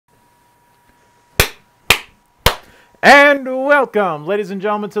And welcome, ladies and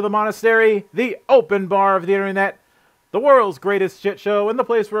gentlemen, to the monastery, the open bar of the internet, the world's greatest shit show, and the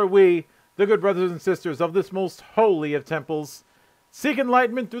place where we, the good brothers and sisters of this most holy of temples, seek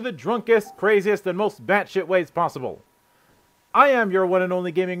enlightenment through the drunkest, craziest, and most batshit ways possible. I am your one and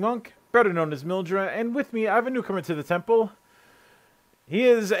only gaming monk, better known as Mildra, and with me I have a newcomer to the temple. He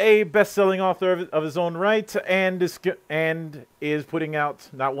is a best-selling author of his own right, and is putting out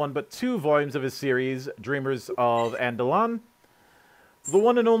not one but two volumes of his series, Dreamers of Andalon. The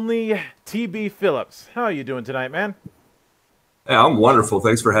one and only T.B. Phillips. How are you doing tonight, man? Hey, I'm wonderful.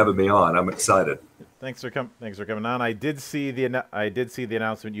 Thanks for having me on. I'm excited. Thanks for coming on. I did see the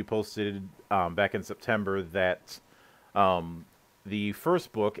announcement you posted back in September that the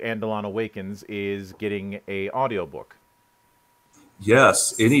first book, Andalon Awakens, is getting a audiobook.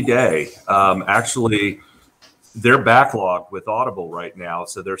 Yes, any day. Actually, they're backlogged with Audible right now,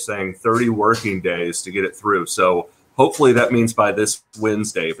 so they're saying 30 working days to get it through. So hopefully that means by this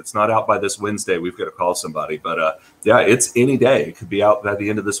Wednesday. If it's not out by this Wednesday, we've got to call somebody. But yeah, it's any day. It could be out by the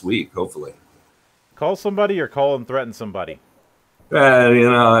end of this week, hopefully. Call somebody or call and threaten somebody?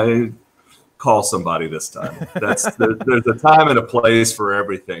 Call somebody this time. There's a time and a place for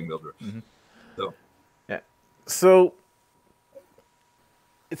everything, Mildred. Mm-hmm. So yeah. So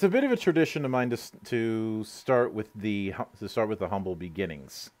it's a bit of a tradition of mine to start with the humble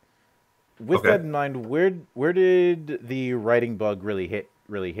beginnings. With that in mind, where did the writing bug really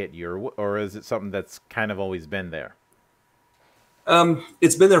hit you, or is it something that's kind of always been there?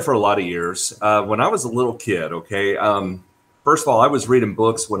 It's been there for a lot of years. When I was a little kid, first of all, I was reading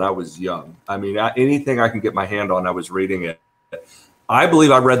books when I was young. I mean, anything I can get my hand on, I was reading it. I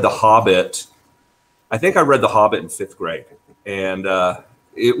believe I read The Hobbit. I think I read The Hobbit in 5th grade, and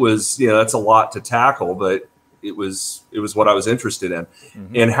it was, that's a lot to tackle, but it was what I was interested in.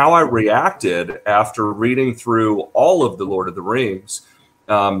 Mm-hmm. And how I reacted after reading through all of the Lord of the Rings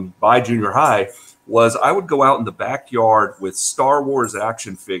by junior high was I would go out in the backyard with Star Wars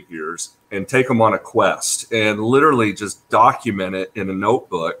action figures and take them on a quest and literally just document it in a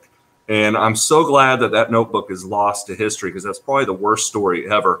notebook. And I'm so glad that that notebook is lost to history, because that's probably the worst story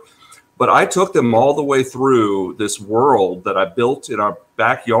ever. But I took them all the way through this world that I built in our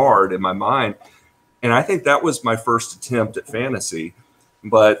backyard in my mind. And I think that was my first attempt at fantasy.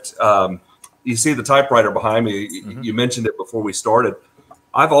 But you see the typewriter behind me. Mm-hmm. You mentioned it before we started.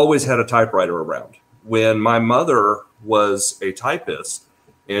 I've always had a typewriter around. When my mother was a typist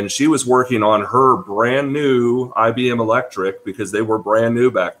and she was working on her brand new IBM Electric, because they were brand new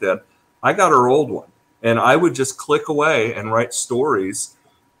back then, I got her old one. And I would just click away and write stories.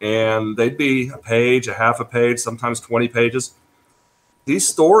 And they'd be a page, a half a page, sometimes 20 pages. These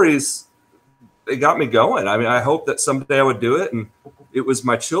stories, they got me going. I mean, I hope that someday I would do it. And it was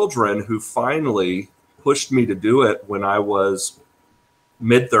my children who finally pushed me to do it when I was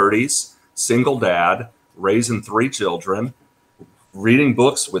mid-30s, single dad, raising 3 children, reading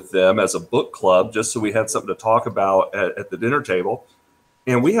books with them as a book club, just so we had something to talk about at the dinner table.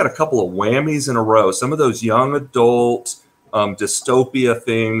 And we had a couple of whammies in a row. Some of those young adult dystopia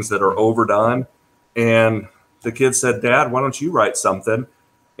things that are overdone. And the kids said, "Dad, why don't you write something?"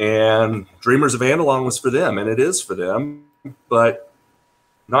 And Dreamers of Andalon was for them, and it is for them, but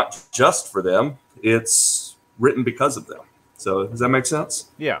not just for them. It's written because of them. So does that make sense?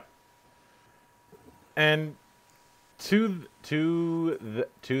 Yeah. And to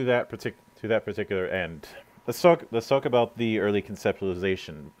that particular end, let's talk about the early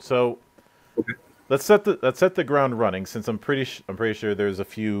conceptualization. So okay. Let's set the ground running, since I'm pretty sure there's a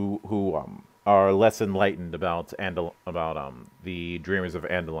few who are less enlightened about the Dreamers of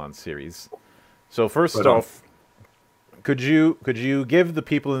Andalon series. So first off, could you give the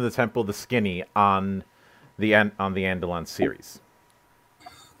people in the temple the skinny on the Andalon series?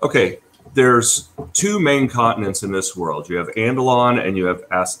 Okay, there's 2 main continents in this world. You have Andalon and you have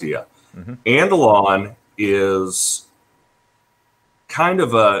Astia. Mm-hmm. Andalon is kind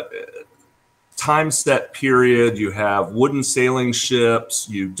of a time set period. You have wooden sailing ships.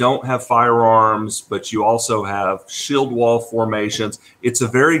 You don't have firearms, but you also have shield wall formations. It's a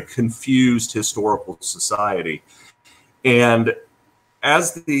very confused historical society. And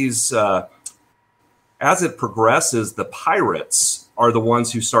as it progresses, the pirates are the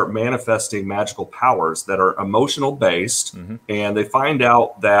ones who start manifesting magical powers that are emotional based. Mm-hmm. And they find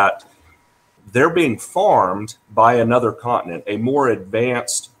out that they're being farmed by another continent, a more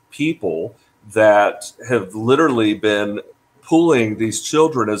advanced people that have literally been pulling these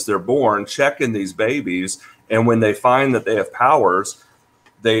children as they're born, checking these babies. And when they find that they have powers,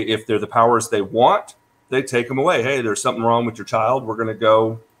 if they're the powers they want, they take them away. Hey, there's something wrong with your child. We're going to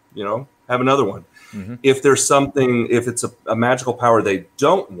go have another one. Mm-hmm. If there's something, if it's a magical power they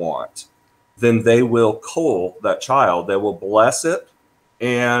don't want, then they will cull that child. They will bless it.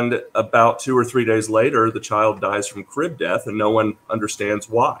 And about 2 or 3 days later, the child dies from crib death, and no one understands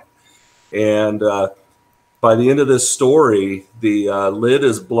why. And by the end of this story, the lid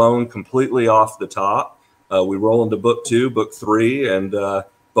is blown completely off the top. We roll into book 2, book 3, and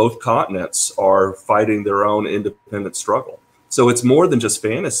both continents are fighting their own independent struggle. So it's more than just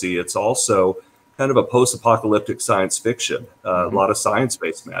fantasy. It's also kind of a post-apocalyptic science fiction, a lot of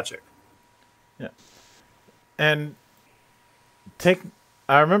science-based magic. Yeah. And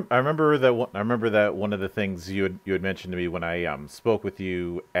I remember that one of the things you had mentioned to me when I spoke with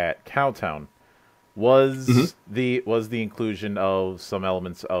you at Cowtown was the inclusion of some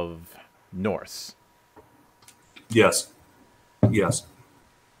elements of Norse. Yes. You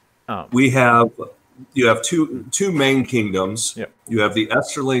have two main kingdoms. Yep. You have the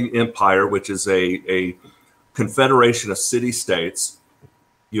Esterling Empire, which is a confederation of city-states.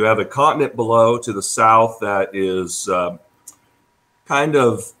 You have a continent below to the south that is you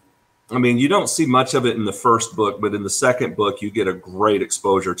don't see much of it in the first book, but in the second book, you get a great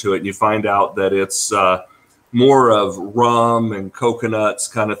exposure to it. And you find out that it's more of rum and coconuts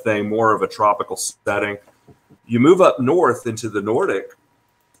kind of thing, more of a tropical setting. You move up north into the Nordic,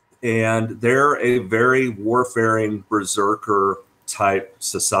 and they're a very warfaring berserker type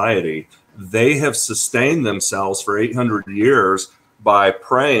society. They have sustained themselves for 800 years by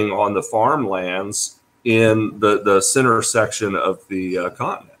preying on the farmlands in the center section of the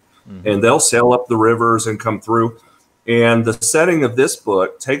continent. And they'll sail up the rivers and come through. And the setting of this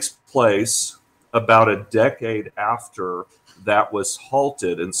book takes place about a decade after that was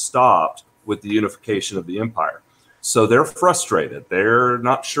halted and stopped with the unification of the empire. So they're frustrated. They're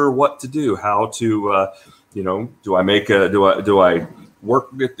not sure what to do, how to, do I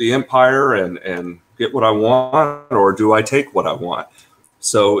work with the empire and get what I want, or do I take what I want?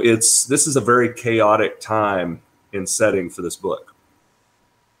 So this is a very chaotic time in setting for this book.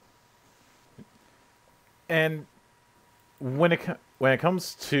 And when it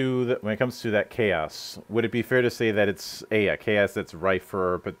comes to that chaos, would it be fair to say that it's a chaos that's rife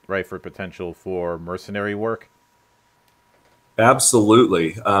for potential for mercenary work?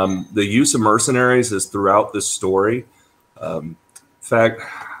 Absolutely. The use of mercenaries is throughout this story. In fact,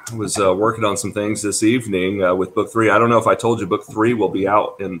 I was working on some things this evening with book 3. I don't know if I told you book 3 will be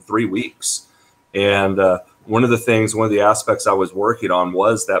out in 3 weeks. And one of the aspects I was working on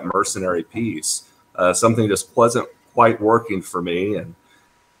was that mercenary piece. Something just wasn't quite working for me,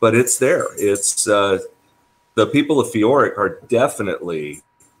 but it's there. It's the people of Fioric are definitely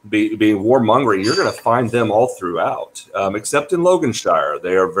being warmongering. You're going to find them all throughout, except in Loganshire.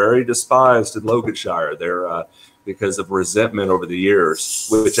 They are very despised in Loganshire. They're because of resentment over the years,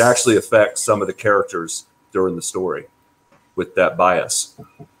 which actually affects some of the characters during the story with that bias.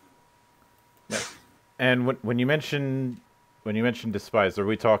 And when you mention despised, are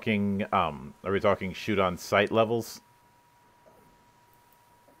we talking shoot on sight levels?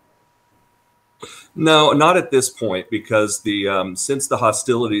 No, not at this point, because since the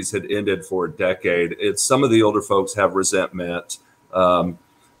hostilities had ended for a decade, some of the older folks have resentment. I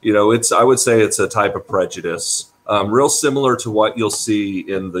would say it's a type of prejudice, real similar to what you'll see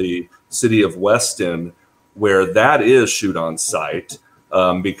in the city of Weston, where that is shoot on sight.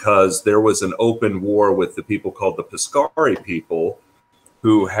 Because there was an open war with the people called the Piscari people,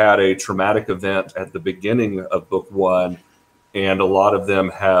 who had a traumatic event at the beginning of book 1, and a lot of them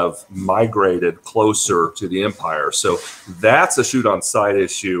have migrated closer to the empire. So that's a shoot on sight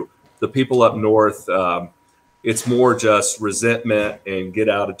issue. The people up north, it's more just resentment and get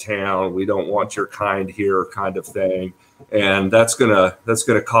out of town. We don't want your kind here kind of thing. And that's gonna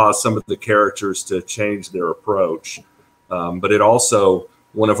cause some of the characters to change their approach. But it also,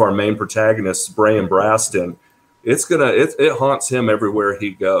 one of our main protagonists, Brian Braston, it haunts him everywhere he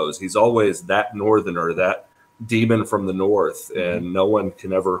goes. He's always that northerner, that demon from the north, and no one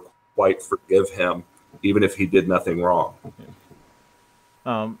can ever quite forgive him, even if he did nothing wrong.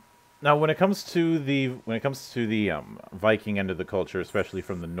 Now, when it comes to the Viking end of the culture, especially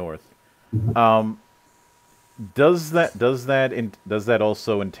from the north, does that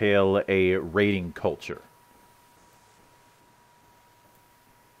also entail a raiding culture?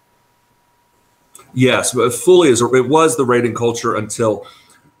 Yes, but fully it was the raiding culture until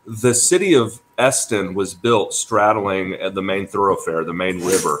the city of Eston was built straddling the main thoroughfare, the main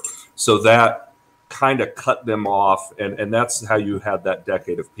river. So that kind of cut them off, and that's how you had that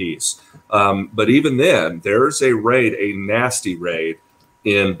decade of peace. But even then, there's a nasty raid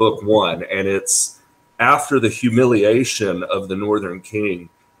in book 1, and it's after the humiliation of the Northern King.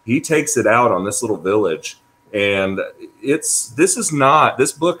 he takes it out on this little village. And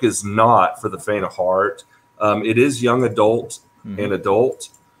this book is not for the faint of heart. It is young adult and adult,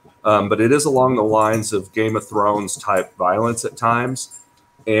 but it is along the lines of Game of Thrones type violence at times.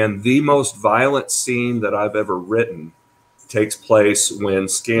 And the most violent scene that I've ever written takes place when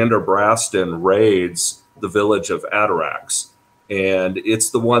Skander Braston raids the village of Atarax. And it's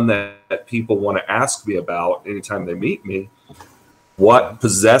the one that people want to ask me about anytime they meet me. What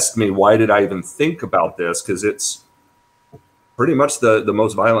possessed me? Why did I even think about this? Because it's pretty much the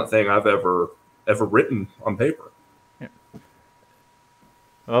most violent thing I've ever written on paper. Yeah.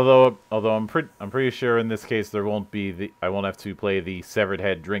 Although I'm pretty sure in this case I won't have to play the severed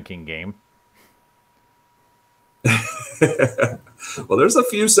head drinking game. Well, there's a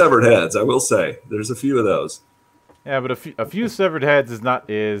few severed heads, I will say. There's a few of those. Yeah, but a few severed heads is not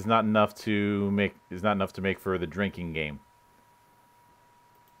enough to make for the drinking game.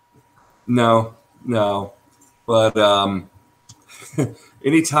 No. But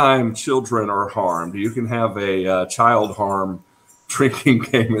anytime children are harmed, you can have a child harm drinking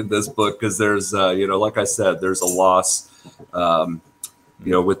game in this book, because there's, like I said, there's a loss,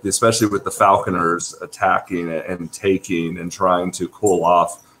 especially with the falconers attacking and taking and trying to cool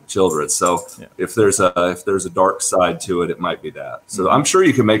off children. So if there's a dark side to it, it might be that. So I'm sure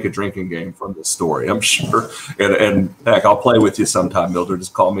you can make a drinking game from this story. I'm sure. And heck, I'll play with you sometime, Mildred.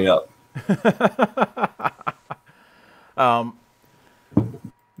 Just call me up. Now,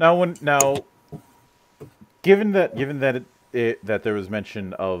 given that there was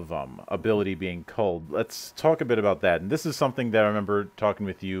mention of ability being culled, let's talk a bit about that. And this is something that I remember talking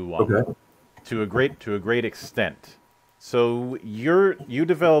with you to a great extent. So you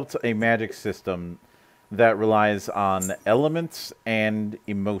developed a magic system that relies on elements and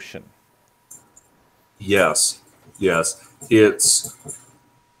emotion. Yes. It's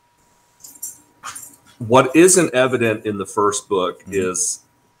what isn't evident in the first book is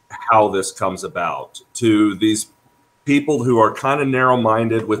how this comes about. To these people who are kind of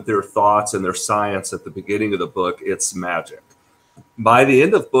narrow-minded with their thoughts and their science at the beginning of the book, it's magic. By the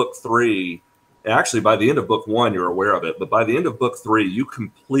end of book 3, actually by the end of book 1, you're aware of it, but by the end of book 3, you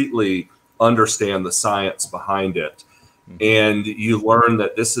completely understand the science behind it. And you learn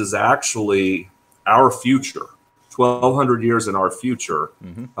that this is actually our future. 1,200 years in our future.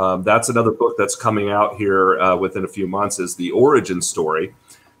 That's another book that's coming out here within a few months, is The Origin Story.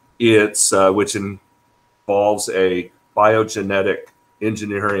 It's which involves a biogenetic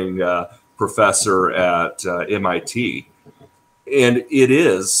engineering professor at MIT. And it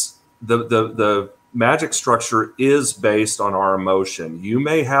is, the magic structure is based on our emotion. You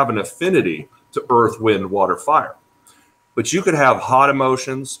may have an affinity to earth, wind, water, fire, but you could have hot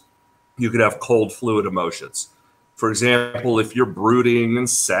emotions. You could have cold fluid emotions. For example, if you're brooding and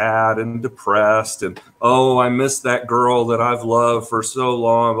sad and depressed and, oh, I miss that girl that I've loved for so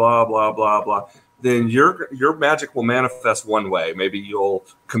long, blah, blah, blah, blah, then your magic will manifest one way. Maybe you'll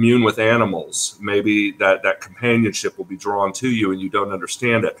commune with animals. Maybe that companionship will be drawn to you and you don't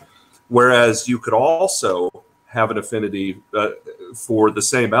understand it. Whereas you could also have an affinity for the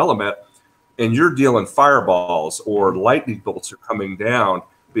same element, and you're dealing fireballs or lightning bolts are coming down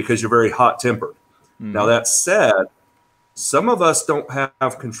because you're very hot-tempered. Now, that said, some of us don't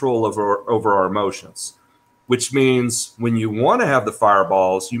have control over our emotions, which means when you want to have the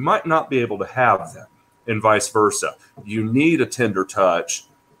fireballs, you might not be able to have them, and vice versa. You need a tender touch,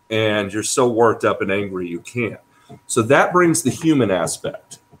 and you're so worked up and angry you can't. So that brings the human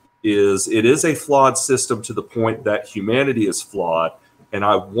aspect. It is a flawed system to the point that humanity is flawed, and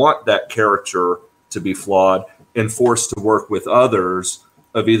I want that character to be flawed and forced to work with others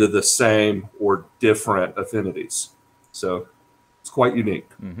of either the same or different affinities. So it's quite unique.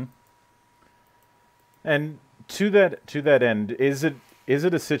 And to that end, is it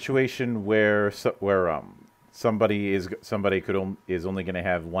a situation where somebody is only going to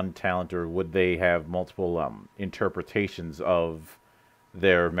have one talent, or would they have multiple interpretations of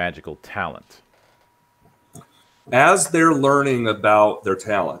their magical talent? As they're learning about their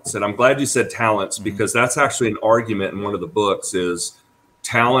talents, and I'm glad you said talents, because that's actually an argument in one of the books, is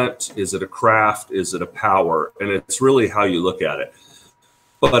talent, is it a craft, is it a power? And it's really how you look at it.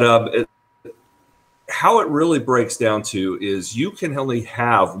 But how it really breaks down to is you can only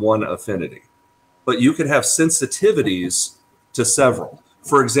have one affinity, but you could have sensitivities to several.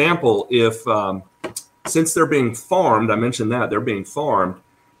 For example, if since they're being farmed, I mentioned that they're being farmed,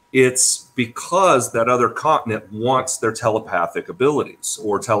 it's because that other continent wants their telepathic abilities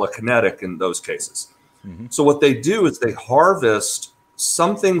or telekinetic in those cases. So what they do is they harvest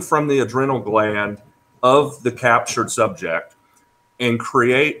something from the adrenal gland of the captured subject, and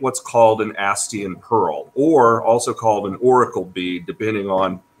create what's called an Astian pearl, or also called an oracle bead, depending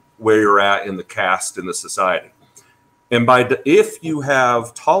on where you're at in the caste in the society. And if you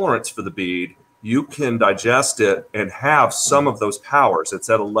have tolerance for the bead, you can digest it and have some of those powers.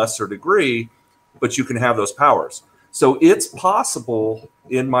 It's at a lesser degree, but you can have those powers. So it's possible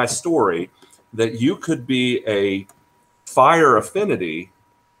in my story that you could be a fire affinity.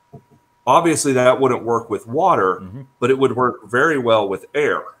 Obviously, that wouldn't work with water, but it would work very well with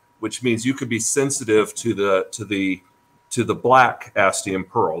air, which means you could be sensitive to the black Astian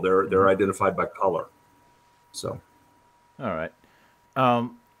pearl. They're identified by color. So, all right.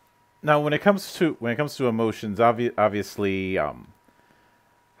 Now, when it comes to emotions, obviously, hot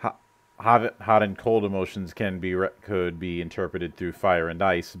and cold emotions could be interpreted through fire and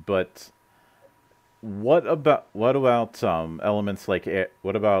ice, but what about elements like air?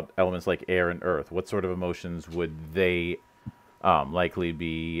 What about elements like air and earth? What sort of emotions would they likely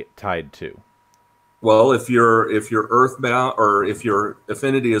be tied to? well, if you're earthbound, or if your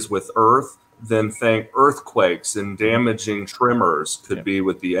affinity is with earth, then think earthquakes and damaging tremors could be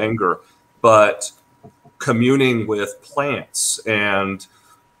with the anger. But communing with plants and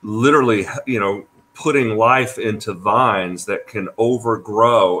literally, putting life into vines that can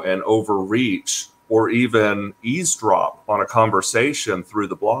overgrow and overreach, or even eavesdrop on a conversation through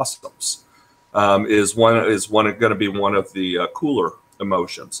the blossoms, is going to be one of the cooler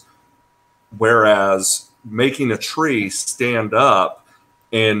emotions. Whereas making a tree stand up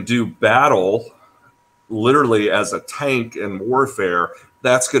and do battle literally as a tank in warfare,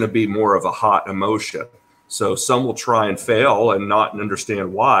 that's going to be more of a hot emotion. So some will try and fail and not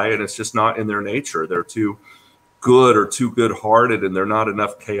understand why, and it's just not in their nature. They're too good or too good-hearted, and they're not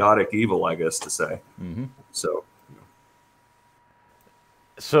enough chaotic evil, I guess, to say.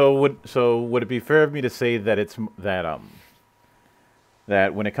 So would it be fair of me to say that it's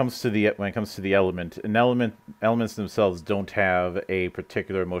that when it comes to the elements themselves don't have a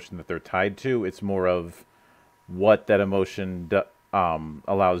particular emotion that they're tied to? It's more of what that emotion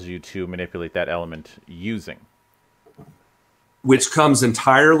allows you to manipulate that element using, which comes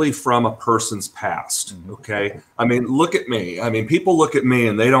entirely from a person's past. Okay, I mean, look at me. I mean, people look at me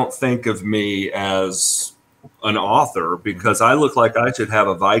and they don't think of me as an author, because I look like I should have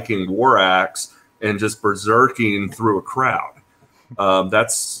a Viking war axe and just berserking through a crowd.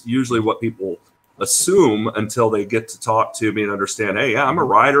 That's usually what people assume until they get to talk to me and understand, hey, I'm a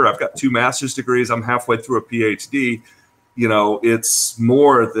writer. I've got 2 master's degrees. I'm halfway through a PhD. It's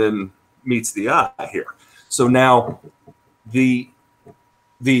more than meets the eye here. So now the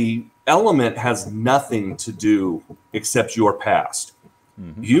element has nothing to do except your past.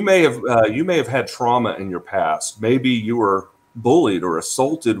 You may have had trauma in your past. Maybe you were bullied or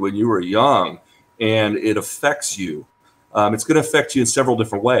assaulted when you were young, and it affects you. It's going to affect you in several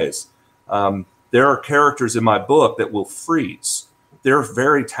different ways. There are characters in my book that will freeze. They're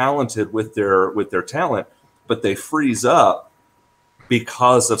very talented with their talent, but they freeze up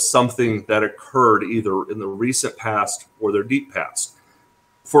because of something that occurred either in the recent past or their deep past.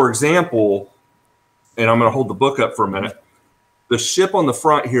 For example, and I'm going to hold the book up for a minute, the ship on the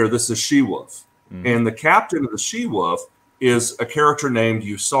front here, this is She-Wolf. And the captain of the She-Wolf is a character named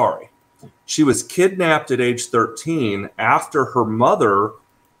Usari. She was kidnapped at age 13 after her mother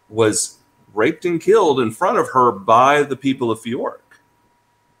was raped and killed in front of her by the people of Fjord.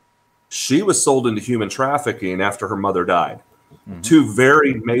 She was sold into human trafficking after her mother died. 2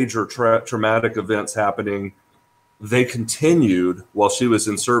 very major traumatic events happening. They continued while she was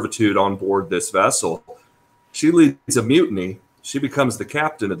in servitude on board this vessel. She leads a mutiny. She becomes the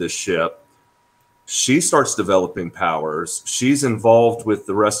captain of this ship. She starts developing powers. She's involved with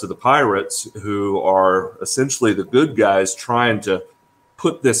the rest of the pirates, who are essentially the good guys trying to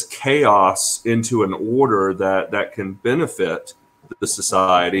put this chaos into an order that can benefit the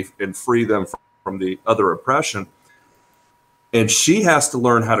society and free them from the other oppression. And she has to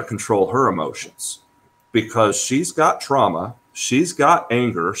learn how to control her emotions, because she's got trauma, she's got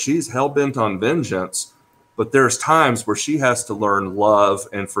anger, she's hell-bent on vengeance, but there's times where she has to learn love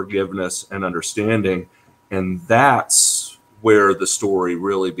and forgiveness and understanding, and that's where the story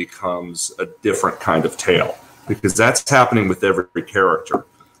really becomes a different kind of tale, because that's happening with every character.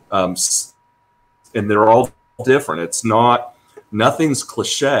 And they're all different. It's nothing's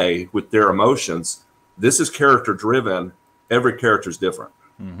cliche with their emotions. This is character driven. Every character is different.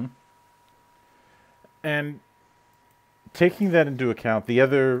 And taking that into account, the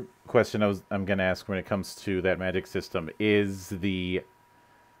other question I'm going to ask when it comes to that magic system is the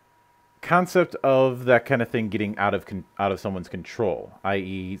concept of that kind of thing getting out of someone's control,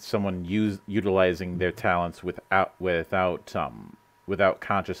 i.e., someone utilizing their talents without without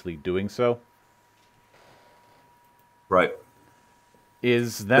consciously doing so. Right.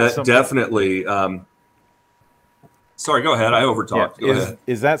 Is that something? Definitely? Sorry, go ahead. I Yeah. overtalked. Go ahead.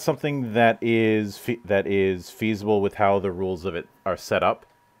 Is that something that is feasible with how the rules of it are set up?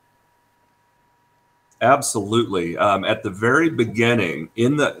 Absolutely. At the very beginning,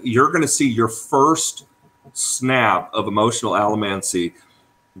 you're going to see your first snap of emotional allomancy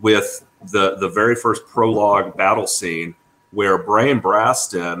with the very first prologue battle scene where Brian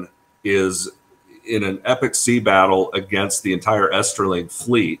Braston is in an epic sea battle against the entire Esterling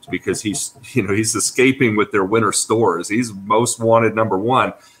fleet because he's escaping with their winter stores. He's most wanted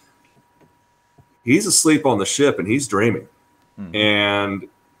 #1. He's asleep on the ship and he's dreaming. And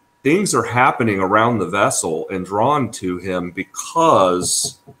things are happening around the vessel and drawn to him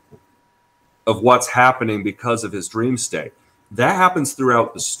because of what's happening because of his dream state. That happens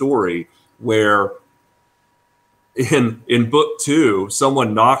throughout the story where in book 2,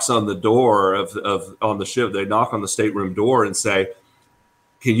 someone knocks on the door on the ship. They knock on the stateroom door and say,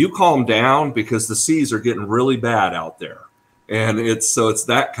 "Can you calm down? Because the seas are getting really bad out there." And it's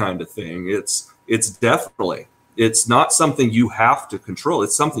that kind of thing. It's definitely, it's not something you have to control.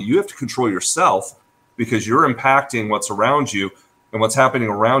 It's something you have to control yourself because you're impacting what's around you, and what's happening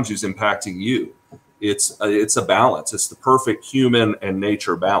around you is impacting you. It's a balance. It's the perfect human and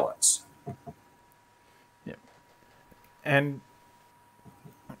nature balance. Yeah. And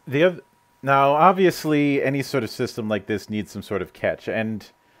now, obviously, any sort of system like this needs some sort of catch.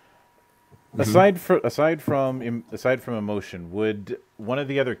 And aside from emotion, would one of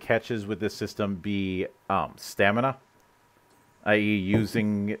the other catches with this system be stamina? I.e.,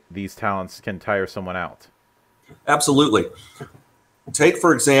 using these talents can tire someone out. Absolutely. Take,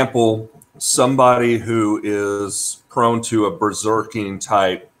 for example, somebody who is prone to a berserking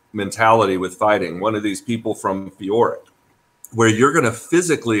type mentality with fighting, one of these people from Fioric, where you're going to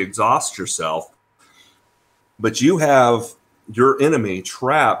physically exhaust yourself, but you have your enemy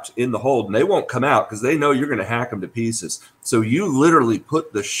trapped in the hold and they won't come out because they know you're going to hack them to pieces. So you literally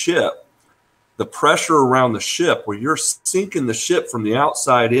put the pressure around the ship where you're sinking the ship from the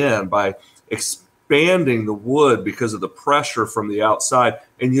outside in by expanding the wood because of the pressure from the outside,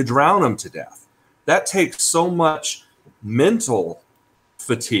 and you drown them to death. That takes so much mental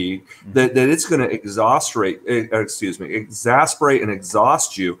fatigue that it's going to exasperate and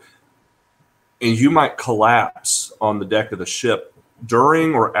exhaust you, and you might collapse on the deck of the ship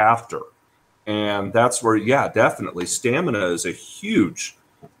during or after. And that's where, yeah, definitely stamina is a huge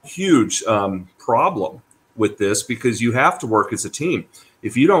problem with this, because you have to work as a team.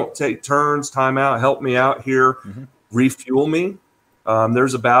 If you don't take turns, time out, help me out here, refuel me.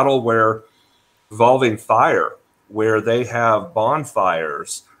 There's a battle involving fire where they have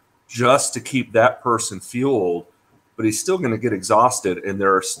bonfires just to keep that person fueled, but he's still going to get exhausted, and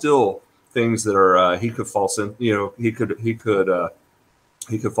there are still things that are he could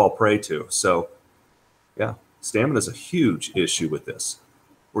fall prey to. So, yeah, stamina is a huge issue with this.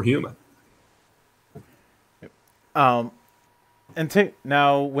 We're human. Now,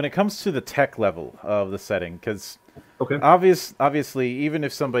 when it comes to the tech level of the setting, because Okay. obviously, even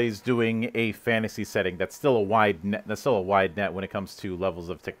if somebody's doing a fantasy setting, that's still a wide net. That's still a wide net when it comes to levels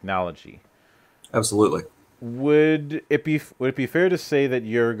of technology. Absolutely. Would it be fair to say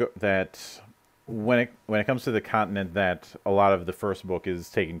that when it comes to the continent that a lot of the first book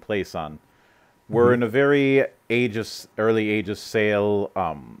is taking place on, we're in a very early age of sail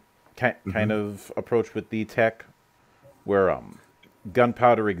kind of approach with the tech, where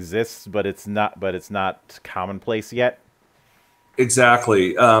gunpowder exists, but it's not commonplace yet.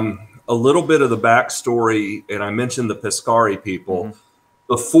 Exactly. A little bit of the backstory, and I mentioned the Piscari people.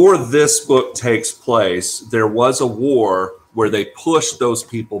 Before this book takes place, there was a war where they pushed those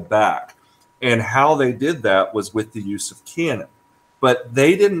people back. And how they did that was with the use of cannon. But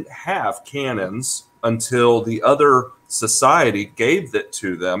they didn't have cannons until the other society gave it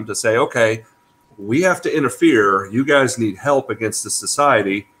to them to say, okay, we have to interfere. You guys need help against the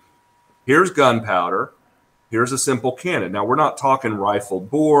society. Here's gunpowder. Here's a simple cannon. Now, we're not talking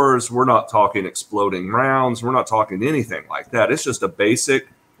rifled bores. We're not talking exploding rounds. We're not talking anything like that. It's just a basic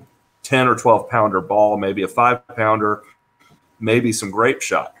 10 or 12 pounder ball, maybe a 5 pounder, maybe some grape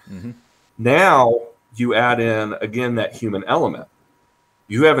shot. Now you add in, again, that human element.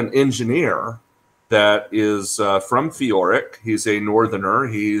 You have an engineer that is from Fioric. He's a northerner.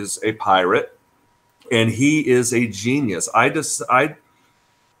 He's a pirate. And he is a genius. I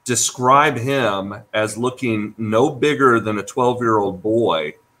describe him as looking no bigger than a 12-year-old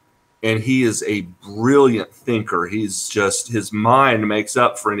boy, and he is a brilliant thinker. He's just, his mind makes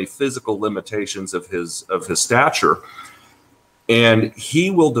up for any physical limitations of his stature. And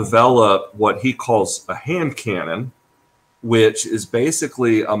he will develop what he calls a hand cannon, which is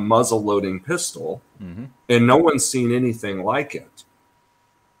basically a muzzle loading pistol. And no one's seen anything like it.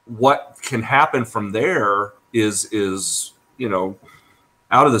 What can happen from there is you know,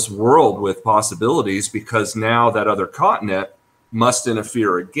 out of this world with possibilities, because now that other continent must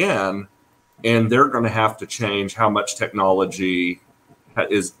interfere again, and they're going to have to change how much technology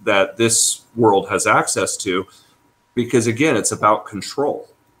is that this world has access to, because again, it's about control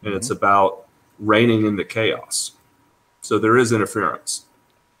and it's about reigning in the chaos. So there is interference.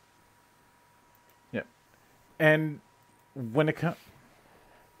 Yeah, and when it comes,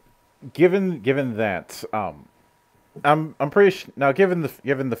 given that, I'm pretty now given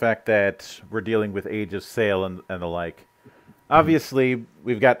the fact that we're dealing with Age of Sail and the like. Obviously,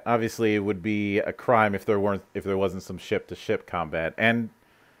 it would be a crime if there wasn't some ship to ship combat, and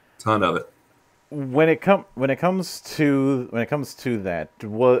ton of it. When it comes to that,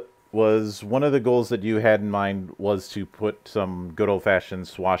 what was one of the goals that you had in mind was to put some good old fashioned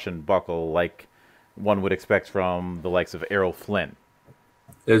swash and buckle like one would expect from the likes of Errol Flynn.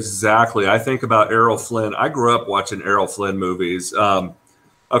 Exactly. I think about Errol Flynn. I grew up watching Errol Flynn movies.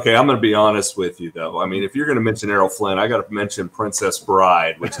 Okay, I'm going to be honest with you, though. I mean, if you're going to mention Errol Flynn, I got to mention Princess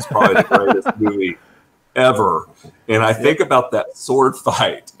Bride, which is probably the greatest movie ever. And I think about that sword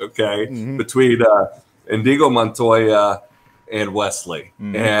fight, okay, between Indigo Montoya and Wesley.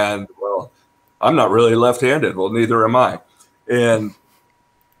 And, well, I'm not really left-handed. Well, neither am I. And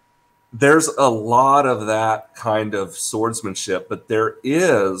there's a lot of that kind of swordsmanship, but there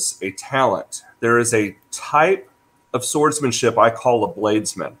is a talent. There is a type of swordsmanship I call a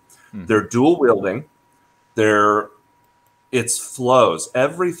bladesman. They're dual wielding. It's flows.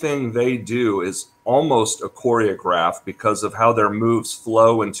 Everything they do is almost a choreograph because of how their moves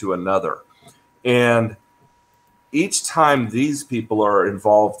flow into another. And each time these people are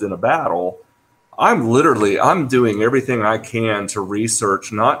involved in a battle, I'm doing everything I can to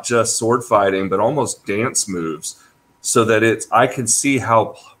research not just sword fighting, but almost dance moves, so that I can see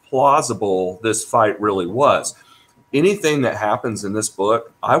how plausible this fight really was. Anything that happens in this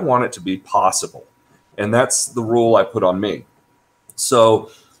book, I want it to be possible. And that's the rule I put on me.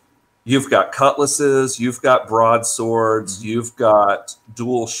 So you've got cutlasses, you've got broadswords, you've got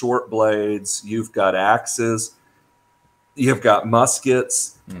dual short blades, you've got axes, you've got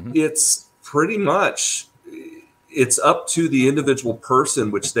muskets. It's pretty much, it's up to the individual person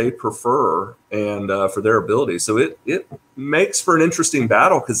which they prefer and for their ability. So it makes for an interesting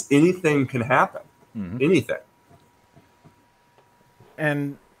battle because anything can happen. Anything.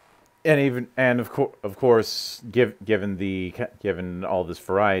 And of course, given all this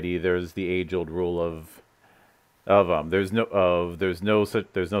variety, there's the age-old rule of there's no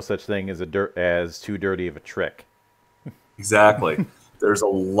such thing as too dirty of a trick. Exactly. There's a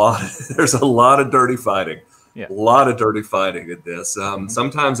lot of dirty fighting. Yeah. A lot of dirty fighting in this.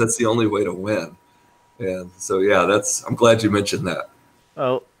 Sometimes that's the only way to win. And so yeah, I'm glad you mentioned that.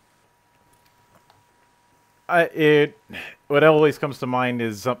 Well, what always comes to mind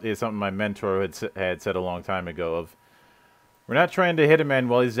is something my mentor had said a long time ago of, we're not trying to hit a man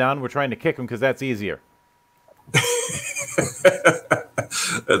while he's down, we're trying to kick him because that's easier.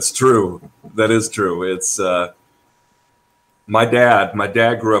 That's true. That is true. It's my dad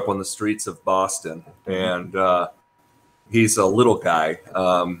grew up on the streets of Boston, and he's a little guy.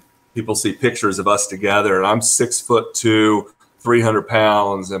 People see pictures of us together, and I'm 6'2", 300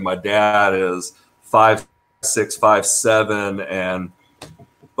 pounds, and my dad is 5'6", 5'7", and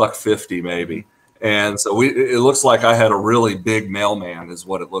 $150 maybe. And so it looks like I had a really big mailman is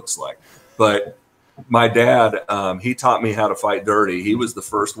what it looks like. But my dad, he taught me how to fight dirty. He was the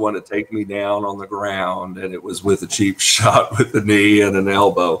first one to take me down on the ground, and it was with a cheap shot with the knee and an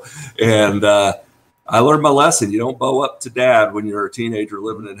elbow. And I learned my lesson. You don't bow up to dad when you're a teenager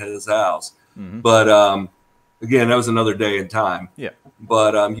living in his house. But again, that was another day and time. Yeah.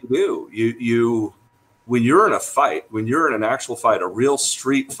 But you do. When you're in a fight, when you're in an actual fight, a real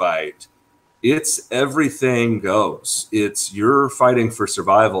street fight, it's everything goes. You're fighting for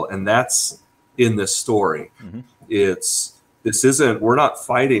survival, and that's in this story. We're not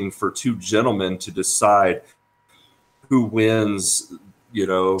fighting for two gentlemen to decide who wins,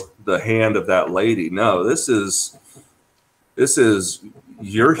 the hand of that lady. No, this is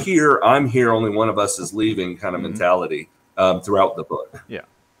you're here, I'm here, only one of us is leaving kind of mentality throughout the book. Yeah.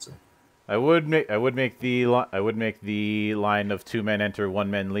 So. I would make the line of two men enter,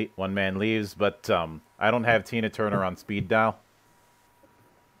 one man leaves, but I don't have Tina Turner on speed dial.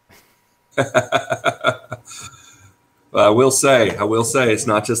 I will say it's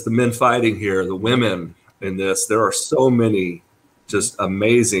not just the men fighting here, the women in this. There are so many just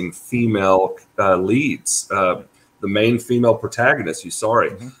amazing female leads. The main female protagonist,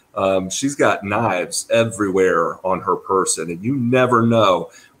 she's got knives everywhere on her person, and you never know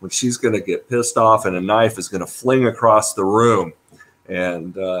when she's going to get pissed off and a knife is going to fling across the room.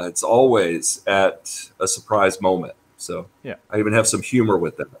 And it's always at a surprise moment. So yeah, I even have some humor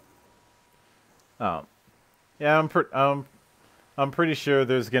with that. Yeah, I'm pretty sure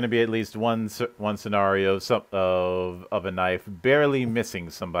there's going to be at least one scenario of a knife barely missing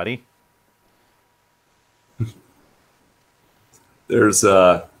somebody. There's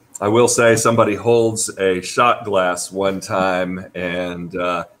I will say somebody holds a shot glass one time, and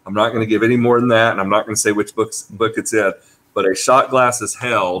I'm not going to give any more than that, and I'm not going to say which book it's in, but a shot glass is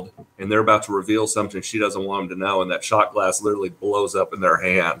held, and they're about to reveal something she doesn't want them to know, and that shot glass literally blows up in their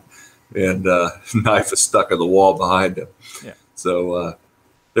hand, and knife is stuck in the wall behind them. Yeah. So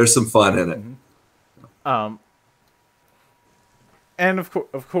there's some fun in it. Mm-hmm. And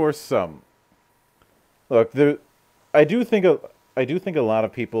of course, look, I do think a lot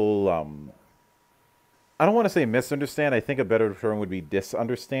of people, I don't want to say misunderstand. I think a better term would be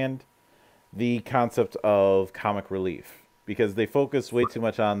disunderstand the concept of comic relief, because they focus way too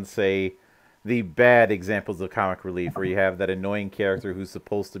much on, say, the bad examples of comic relief, where you have that annoying character who's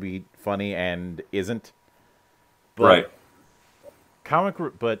supposed to be funny and isn't. But right.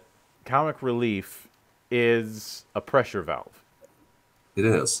 Comic relief is a pressure valve. It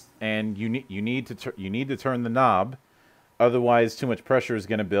is, and you need to turn the knob. Otherwise, too much pressure is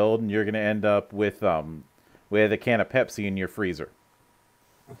going to build, and you're going to end up with a can of Pepsi in your freezer.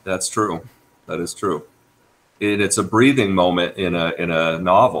 That's true. That is true. It's a breathing moment in a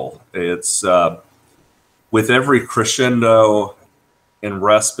novel. It's with every crescendo and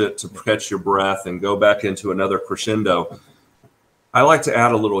respite to catch your breath and go back into another crescendo. I like to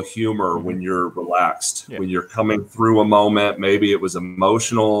add a little humor when you're relaxed, when you're coming through a moment. Maybe it was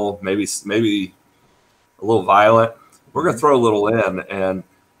emotional, maybe a little violent. We're going to throw a little in. And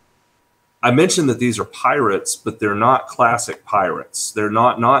I mentioned that these are pirates, but they're not classic pirates. They're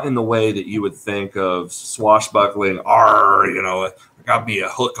not in the way that you would think of swashbuckling, I got me a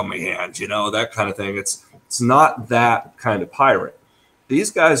hook on my hand, that kind of thing. It's not that kind of pirate.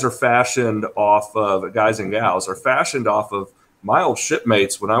 These guys are fashioned off of, guys and gals are fashioned off of my old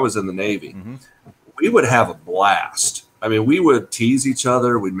shipmates when I was in the Navy. Mm-hmm. We would have a blast. I mean, we would tease each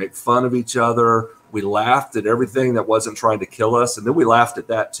other. We'd make fun of each other. We laughed at everything that wasn't trying to kill us. And then we laughed at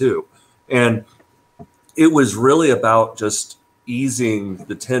that too. And it was really about just easing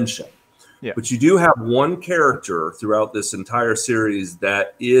the tension. Yeah. But you do have one character throughout this entire series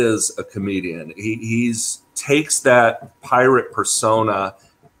that is a comedian. He's takes that pirate persona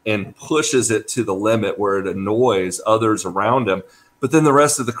and pushes it to the limit where it annoys others around him. But then the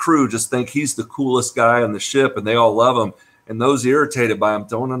rest of the crew just think he's the coolest guy on the ship, and they all love him. And those irritated by him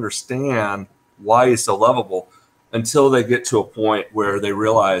don't understand why he's so lovable until they get to a point where they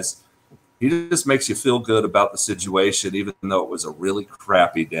realize he just makes you feel good about the situation, even though it was a really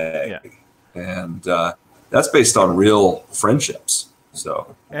crappy day. Yeah. And that's based on real friendships.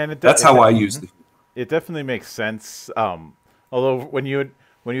 So that's how I use the. It definitely makes sense. Although when you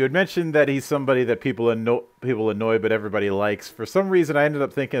had mentioned that he's somebody that people annoy but everybody likes, for some reason I ended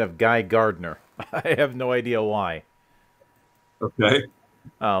up thinking of Guy Gardner. I have no idea why. Okay.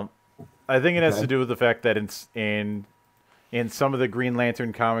 I think it has to do with the fact that in some of the Green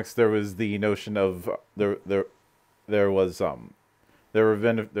Lantern comics there was the notion of there have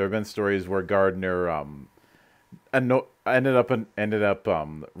been stories where Gardner ended up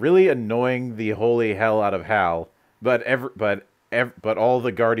really annoying the holy hell out of Hal, but all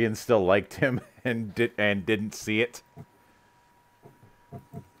the Guardians still liked him and didn't see it.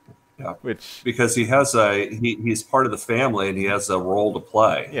 Yeah, because he has he's part of the family and he has a role to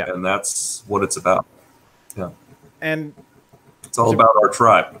play. Yeah, and that's what it's about. Yeah, and it's all about our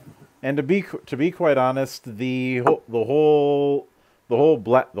tribe. And to be quite honest, the whole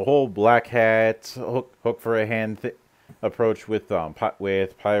black hat hook for a hand approach with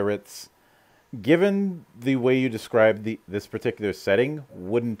pirates, given the way you described this particular setting,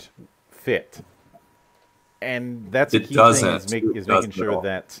 wouldn't fit. And that's a key thing is making sure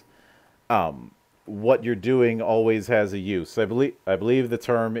that what you're doing always has a use. I believe the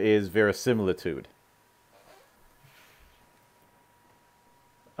term is verisimilitude.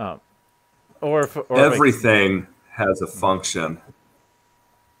 Or everything has a function.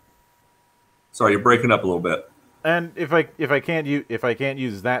 Sorry, you're breaking up a little bit. And if I can't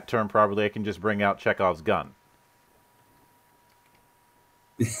use that term properly, I can just bring out Chekhov's gun.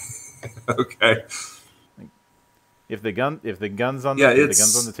 Okay. If the gun's on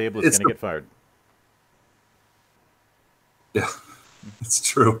the table, it's going to get fired. Yeah. It's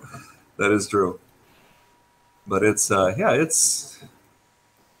true. That is true. But it's a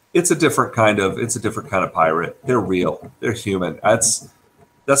different kind of pirate. They're real. They're human.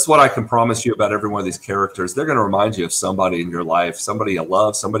 That's what I can promise you about every one of these characters. They're going to remind you of somebody in your life, somebody you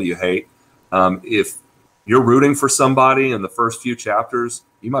love, somebody you hate. If you're rooting for somebody in the first few chapters,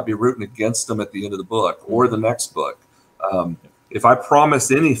 you might be rooting against them at the end of the book or the next book. If I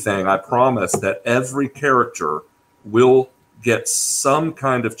promise anything, I promise that every character will get some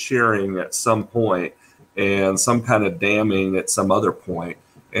kind of cheering at some point and some kind of damning at some other point.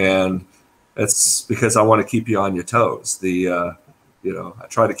 And that's because I want to keep you on your toes. I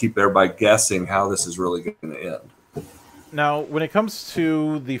try to keep everybody guessing how this is really going to end. Now, when it comes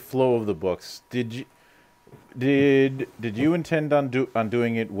to the flow of the books, did you intend on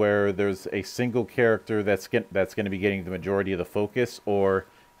doing it where there's a single character that's going to be getting the majority of the focus, or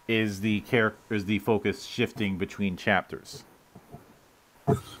is the focus shifting between chapters?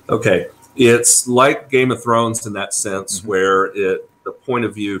 Okay, it's like Game of Thrones in that sense, where the point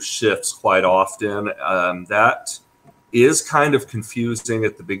of view shifts quite often. That is kind of confusing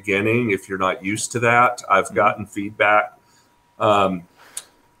at the beginning if you're not used to that. I've gotten feedback, not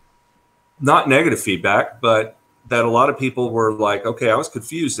negative feedback, but that a lot of people were like, okay, I was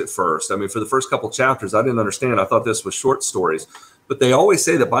confused at first. I mean, for the first couple chapters, I didn't understand. I thought this was short stories. But they always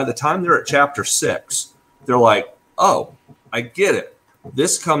say that by the time they're at chapter 6, they're like, oh, I get it.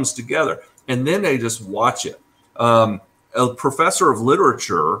 This comes together. And then they just watch it. A professor of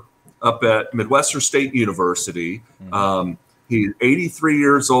literature up at Midwestern State University, he's 83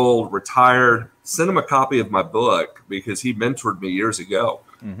 years old, retired, sent him a copy of my book because he mentored me years ago.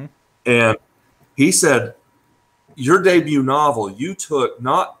 And he said, your debut novel, you took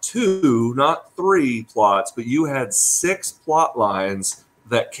not 2, not 3 plots, but you had 6 plot lines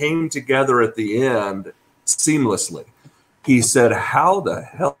that came together at the end seamlessly. He said, how the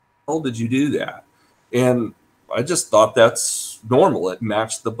hell did you do that? And I just thought that's normal. It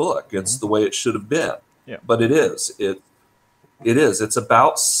matched the book. It's the way it should have been. Yeah. But it is. It is. It's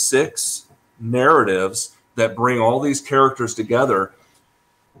about 6 narratives that bring all these characters together,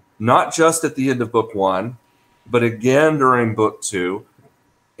 not just at the end of book 1, but again during book 2,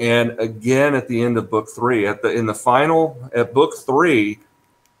 and again at the end of book 3. At book 3,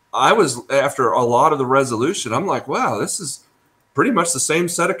 I was, after a lot of the resolution, I'm like, wow, this is pretty much the same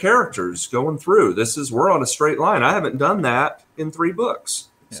set of characters going through. We're on a straight line. I haven't done that in 3 books.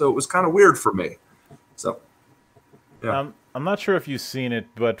 Yeah. So it was kind of weird for me. So, yeah. I'm not sure if you've seen it,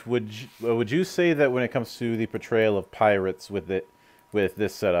 but would you say that when it comes to the portrayal of pirates with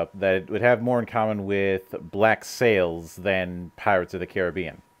this setup, that it would have more in common with Black Sails than Pirates of the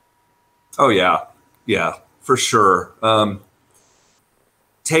Caribbean? Oh, yeah. Yeah, for sure.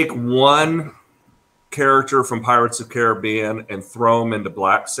 Take one character from Pirates of the Caribbean and throw them into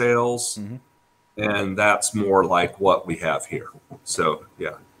Black Sails, and that's more like what we have here. So,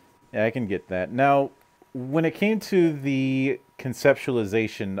 yeah. Yeah, I can get that. Now, when it came to the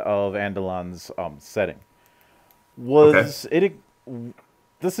conceptualization of Andalon's setting,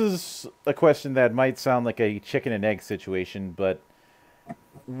 this is a question that might sound like a chicken and egg situation, but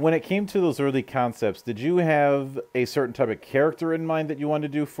when it came to those early concepts, did you have a certain type of character in mind that you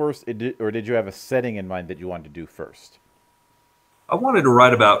wanted to do first, or did you have a setting in mind that you wanted to do first? I wanted to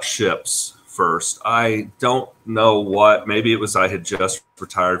write about ships first. I don't know what. Maybe it was I had just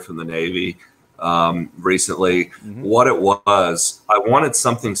retired from the Navy recently. What it was, I wanted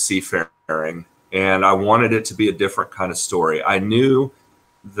something seafaring, and I wanted it to be a different kind of story. I knew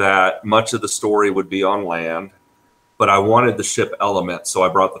that much of the story would be on land, but I wanted the ship element, so I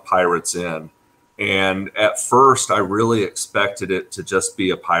brought the pirates in. And at first, I really expected it to just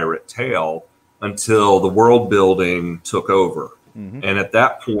be a pirate tale until the world building took over. And at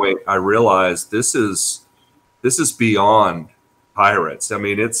that point, I realized this is beyond pirates. I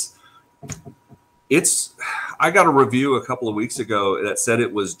mean, I got a review a couple of weeks ago that said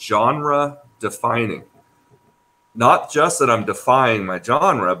it was genre defining. Not just that I'm defying my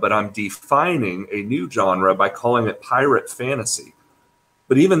genre, but I'm defining a new genre by calling it pirate fantasy.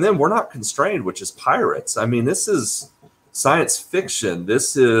 But even then, we're not constrained, which is pirates. I mean, this is science fiction.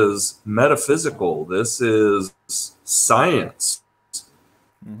 This is metaphysical. This is science.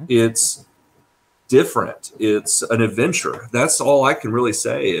 It's different. It's an adventure. That's all I can really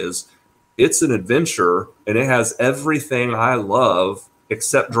say is it's an adventure, and it has everything I love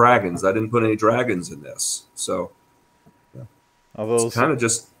except dragons. I didn't put any dragons in this. So although it's kind of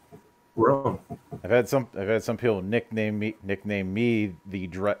just grown. I've had some people nickname me the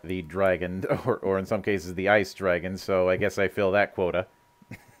dragon, or in some cases the ice dragon. So I guess I fill that quota.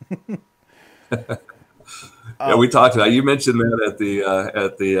 Yeah, we talked about. You mentioned that at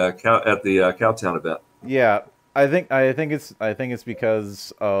the Cowtown event. Yeah, I think it's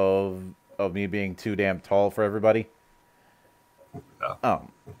because of me being too damn tall for everybody. Yeah.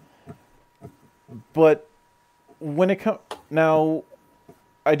 But when it comes now,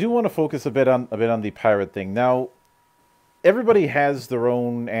 I do want to focus a bit on the pirate thing. Now, everybody has their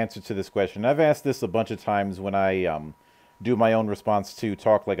own answer to this question. I've asked this a bunch of times when I do my own response to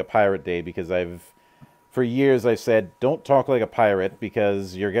Talk Like a Pirate Day, because for years I've said, don't talk like a pirate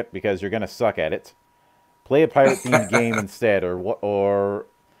because you're gonna suck at it. Play a pirate themed game instead, watch a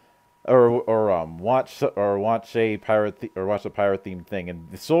pirate themed thing.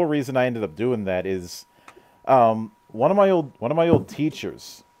 And the sole reason I ended up doing that is one of my old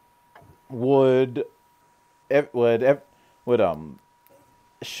teachers would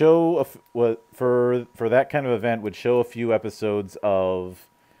show for that kind of event, would show a few episodes of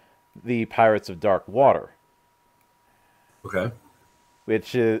the Pirates of Dark Water, Okay.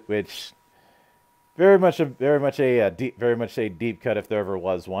 which very much a deep cut if there ever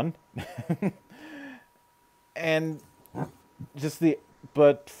was one. And just the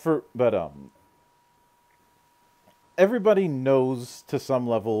but everybody knows to some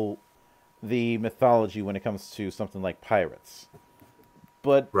level the mythology when it comes to something like pirates.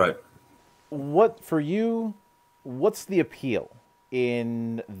 But Right. for you, what's the appeal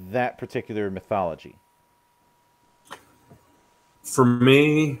in that particular mythology? For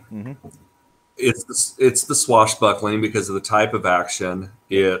me, Mm-hmm. it's the swashbuckling because of the type of action.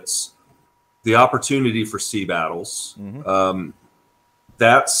 It's the opportunity for sea battles. Mm-hmm.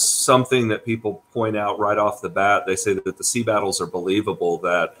 That's something that people point out right off the bat. They say that the sea battles are believable,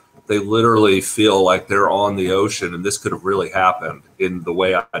 that they literally feel like they're on the ocean and this could have really happened in the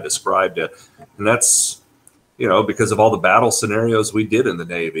way I described it. And that's, because of all the battle scenarios we did in the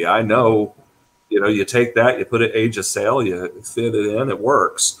Navy. I know, you take that, you put it age of sail, you fit it in, it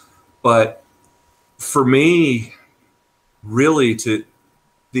works. But for me, really, to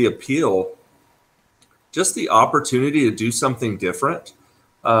the appeal, just the opportunity to do something different.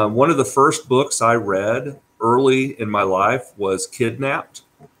 One of the first books I read early in my life was Kidnapped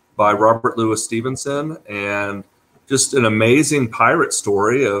by Robert Louis Stevenson, and just an amazing pirate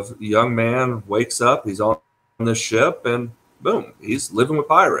story of a young man wakes up, he's on this ship, and boom, he's living with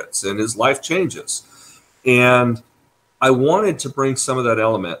pirates, and his life changes. And I wanted to bring some of that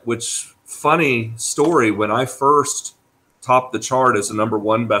element, which, funny story, when I first topped the chart as a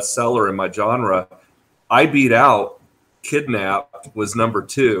 #1 bestseller in my genre, I beat out Kidnapped was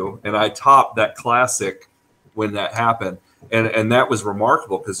 #2, and I topped that classic when that happened. And that was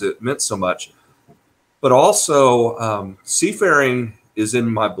remarkable because it meant so much. But also, seafaring is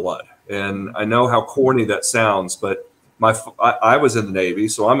in my blood. And I know how corny that sounds, but I was in the Navy,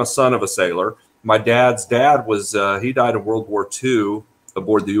 so I'm a son of a sailor. My dad's dad he died in World War II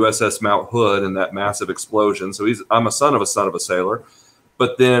aboard the USS Mount Hood in that massive explosion. So I'm a son of a sailor.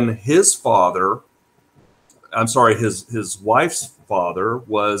 But then his wife's father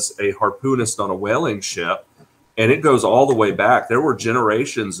was a harpoonist on a whaling ship, and it goes all the way back. There were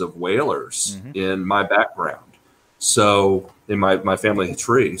generations of whalers Mm-hmm. in my background, so in my family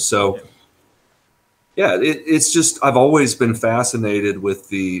tree. So yeah, it's just, I've always been fascinated with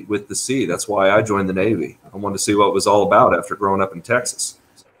the sea. That's why I joined the Navy. I wanted to see what it was all about after growing up in Texas.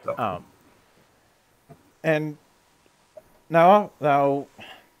 So. And now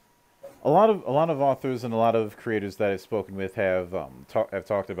a lot of authors and a lot of creators that I've spoken with have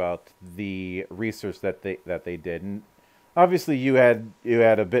talked about the research that they did, and obviously you had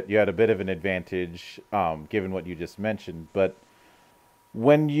a bit of an advantage given what you just mentioned. But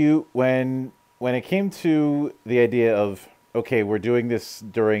when it came to the idea of, okay, we're doing this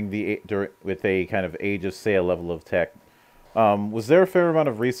with a kind of age of sail level of tech, was there a fair amount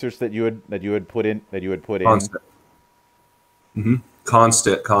of research that you had put in? Constant. Mm-hmm.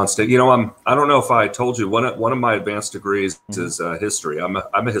 Constant. I don't know if I told you, one of my advanced degrees is history. I'm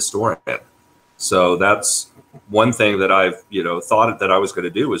a historian, so that's one thing that I've thought that I was going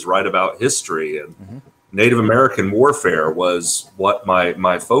to do, was write about history, and Mm-hmm. Native American warfare was what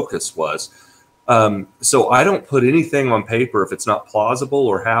my focus was. So I don't put anything on paper if it's not plausible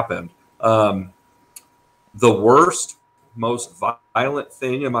or happened. The worst, most violent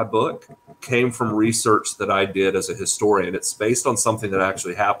thing in my book came from research that I did as a historian. It's based on something that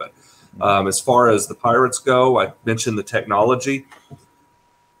actually happened. As far as the pirates go, I mentioned the technology.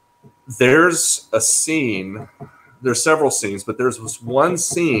 There's a scene, there's several scenes, but there's this one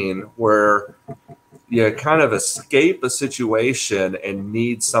scene where you kind of escape a situation and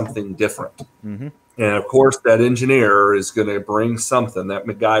need something different. Mm-hmm. And of course, that engineer is going to bring something. That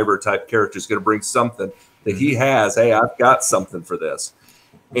MacGyver type character is going to bring something that he has. Hey, I've got something for this.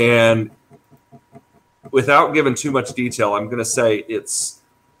 And without giving too much detail, I'm going to say it's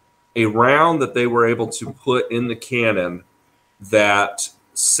a round that they were able to put in the cannon that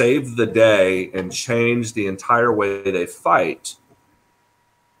saved the day and changed the entire way they fight.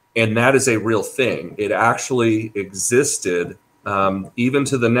 And that is a real thing. It actually existed, even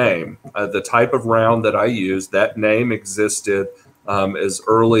to the name. The type of round that I used, that name existed as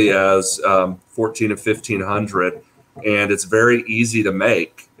early as 14 and 1500. And it's very easy to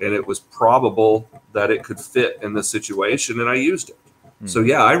make. And it was probable that it could fit in the situation, and I used it. So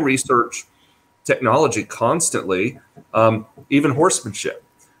yeah, I research technology constantly, even horsemanship.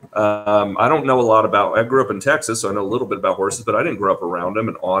 I don't know a lot about, I grew up in Texas, so I know a little bit about horses, but I didn't grow up around them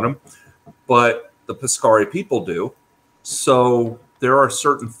and on them. But the Piscari people do. So there are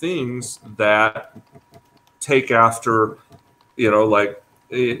certain things that take after, like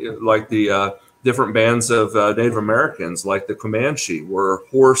the different bands of Native Americans, like the Comanche, were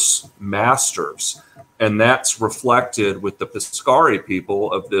horse masters. And that's reflected with the Piscari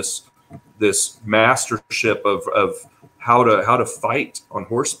people of this mastership of how to fight on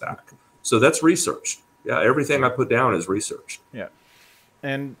horseback. So that's researched. Yeah, everything I put down is researched. Yeah.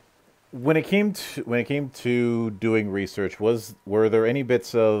 And when it came to doing research, were there any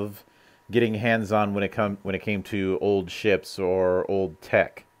bits of getting hands-on when it came to old ships or old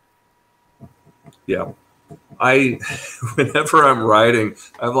tech? Yeah. Whenever I'm writing,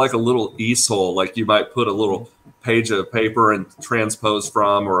 I have like a little easel, like you might put a little page of paper and transpose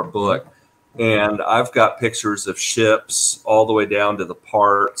from, or a book. And I've got pictures of ships all the way down to the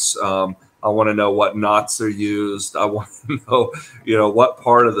parts. I want to know what knots are used. I want to know, what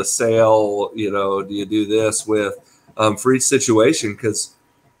part of the sail, do you do this with, for each situation. Because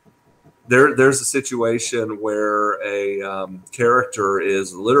there's a situation where a character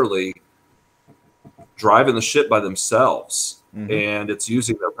is literally driving the ship by themselves, and it's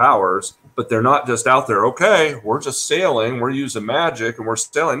using their powers, but they're not just out there, okay, we're just sailing, we're using magic and we're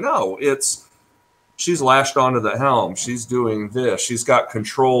sailing. No, she's lashed onto the helm, she's doing this, she's got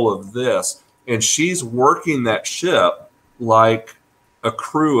control of this, and she's working that ship like a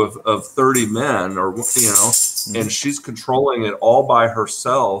crew of 30 men, or and she's controlling it all by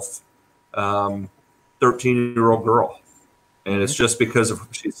herself. 13-year-old girl. And it's just because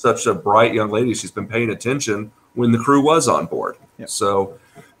she's such a bright young lady. She's been paying attention when the crew was on board. Yeah. So,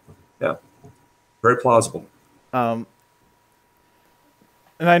 yeah, very plausible. And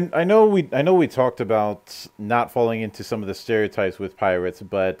I know we talked about not falling into some of the stereotypes with pirates,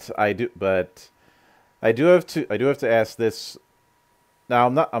 but I do have to ask this. Now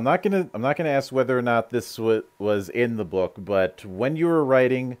I'm not gonna ask whether or not this was in the book, but when you were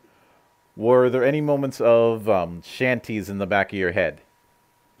writing, were there any moments of shanties in the back of your head?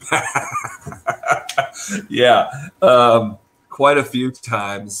 Yeah, quite a few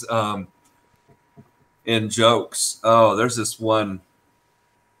times in jokes. Oh, there's this one.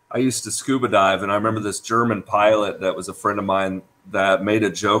 I used to scuba dive, and I remember this German pilot that was a friend of mine that made a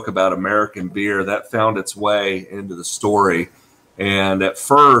joke about American beer that found its way into the story. And at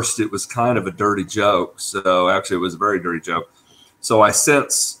first, it was kind of a dirty joke. So actually, it was a very dirty joke. So I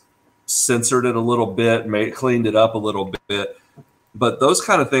since censored it a little bit, cleaned it up a little bit. But those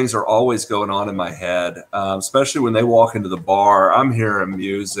kind of things are always going on in my head, especially when they walk into the bar. I'm hearing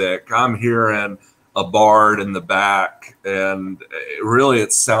music. I'm hearing a bard in the back. And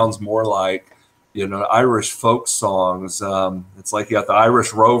it sounds more like, Irish folk songs. It's like you got the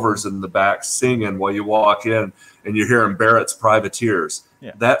Irish Rovers in the back singing while you walk in, and you're hearing Barrett's Privateers.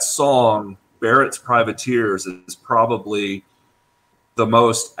 Yeah. That song, Barrett's Privateers, is probably the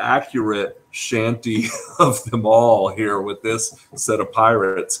most accurate shanty of them all here with this set of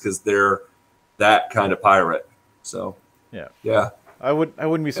pirates, because they're that kind of pirate. So yeah. I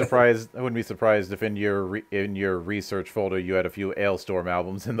wouldn't be surprised. I wouldn't be surprised if in your research folder you had a few Ailstorm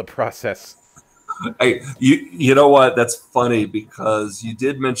albums in the process. Hey, you know what? That's funny, because you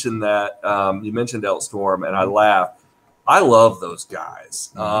did mention that. You mentioned Ailstorm, and I laughed. I love those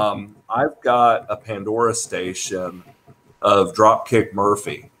guys. I've got a Pandora station of Dropkick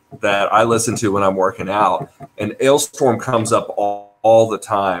Murphy that I listen to when I'm working out, and Ailstorm comes up all the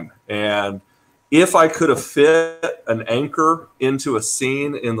time. And if I could have fit an anchor into a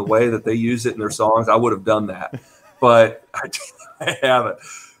scene in the way that they use it in their songs, I would have done that. But I haven't.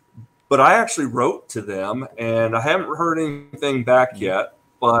 But I actually wrote to them, and I haven't heard anything back yet.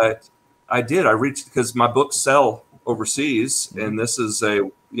 But I did. I reached, because my books sell overseas, and this is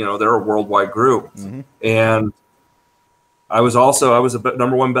they're a worldwide group. And I was a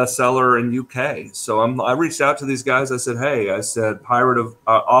 #1 bestseller in UK. So I reached out to these guys. I said, hey, I said,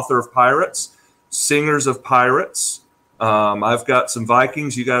 author of Pirates, singers of Pirates. I've got some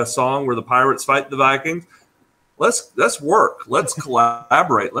Vikings. You got a song where the pirates fight the Vikings. Let's work. Let's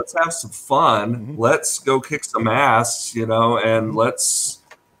collaborate. Let's have some fun. Mm-hmm. Let's go kick some ass, and Mm-hmm. let's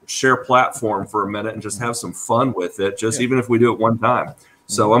share platform for a minute and just have some fun with it. Just even if we do it one time.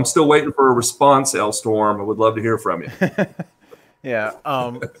 So Mm-hmm. I'm still waiting for a response, Elstorm. I would love to hear from you. Yeah.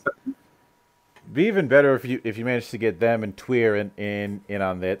 Be even better if you manage to get them and Tweer in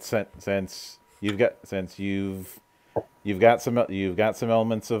on that, since you've got some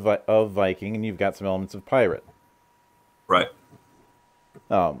elements of Viking, and you've got some elements of pirate. Right.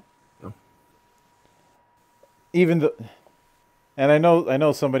 Even the, and I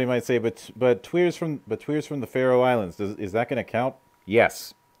know somebody might say, but Tweer's from the Faroe Islands. Is that going to count?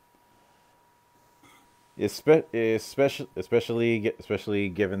 Yes. Especially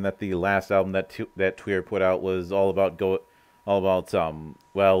given that the last album that Tweer put out was all about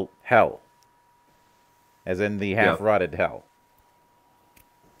hell, as in the half rotted hell.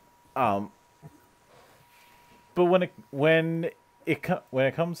 But when it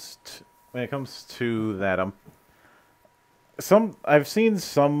comes to that, I've seen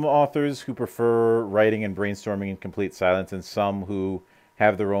some authors who prefer writing and brainstorming in complete silence, and some who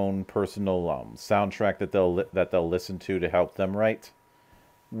have their own personal soundtrack that they'll listen to help them write.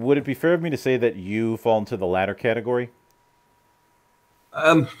 Would it be fair of me to say that you fall into the latter category?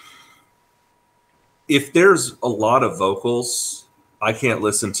 If there's a lot of vocals, I can't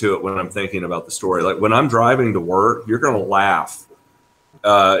listen to it when I'm thinking about the story. Like when I'm driving to work, you're going to laugh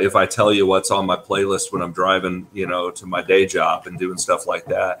if I tell you what's on my playlist when I'm driving, to my day job and doing stuff like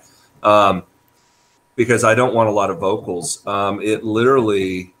that. Because I don't want a lot of vocals. It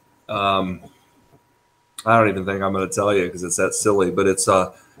literally, I don't even think I'm going to tell you because it's that silly, but it's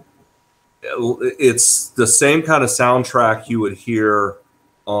the same kind of soundtrack you would hear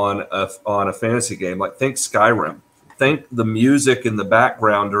on a fantasy game. Like think Skyrim. Think the music in the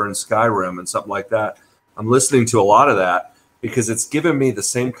background during Skyrim and something like that. I'm listening to a lot of that because it's given me the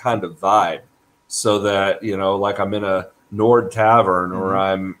same kind of vibe. So that, like I'm in a Nord Tavern, or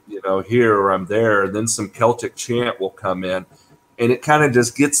I'm, here or I'm there, and then some Celtic chant will come in, and it kind of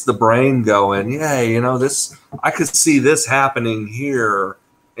just gets the brain going. Yeah, this, I could see this happening here,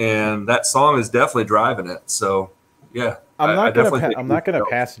 and that song is definitely driving it. So, yeah, I'm not gonna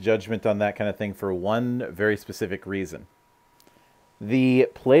pass judgment on that kind of thing for one very specific reason. The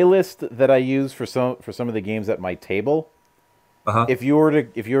playlist that I use for some of the games at my table. If you were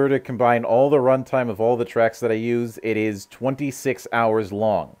to combine all the runtime of all the tracks that I use, it is 26 hours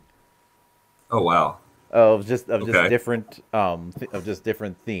long. Oh wow! Of just different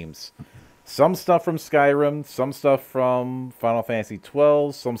themes. Some stuff from Skyrim, some stuff from Final Fantasy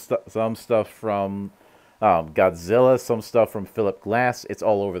 12, some stuff from Godzilla, some stuff from Philip Glass. It's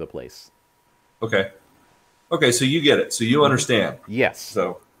all over the place. Okay, so you get it. So you understand. Yes.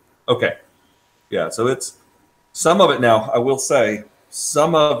 So, okay, yeah. So it's. Some of it now, I will say,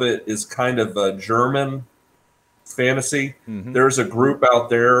 some of it is kind of a German fantasy. Mm-hmm. There's a group out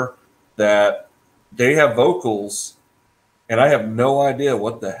there that they have vocals, and I have no idea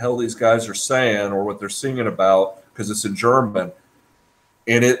what the hell these guys are saying or what they're singing about because it's in German.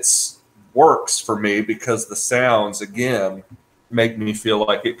 And it works for me because the sounds, again, make me feel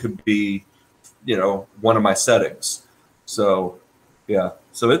like it could be, one of my settings. So, yeah.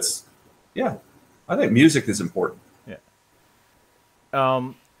 So it's, yeah. I think music is important. Yeah.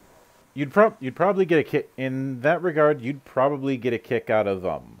 You'd probably get a kick in that regard. You'd probably get a kick out of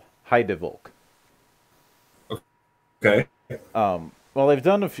Heidevolk. Okay. Well, they've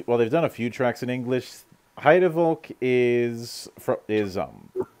done a few tracks in English. Heidevolk is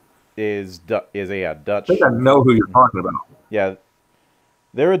a Dutch. I think I know who you're talking about. Yeah,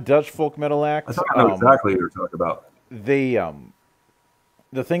 they're a Dutch folk metal act. I think I know exactly who you're talking about.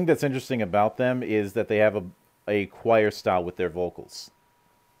 The thing that's interesting about them is that they have a choir style with their vocals.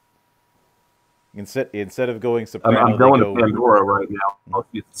 Instead of going soprano, I'm going to Pandora right now. If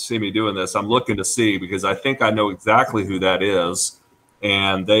you see me doing this, I'm looking to see because I think I know exactly who that is,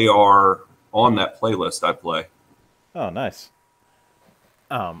 and they are on that playlist I play. Oh, nice.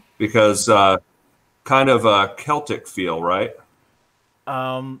 Because kind of a Celtic feel, right?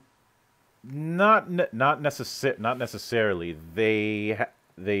 Not necessarily. They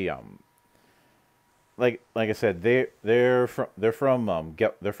like I said, they're from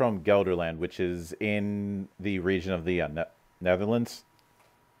Gelderland, which is in the region of the Netherlands.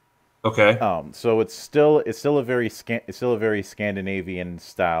 Okay. So it's still a very Scandinavian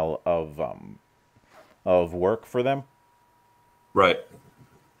style of work for them. Right.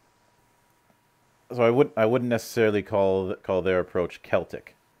 So I wouldn't necessarily call their approach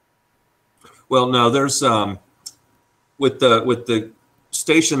Celtic. Well, no, there's with the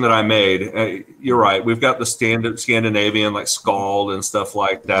station that I made. You're right. We've got the standard Scandinavian like Scald and stuff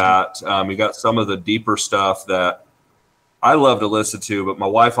like that. You got some of the deeper stuff that I love to listen to, but my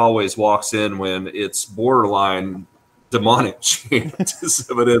wife always walks in when it's borderline demonic chant.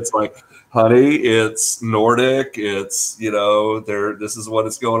 But it's like, honey, it's Nordic. It's, there. This is what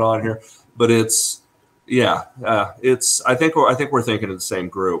is going on here. But it's, yeah, it's. I think we're thinking of the same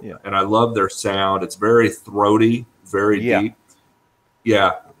group, Yeah. and I love their sound. It's very throaty, very deep.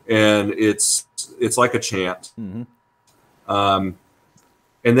 Yeah, and it's like a chant. Mm-hmm.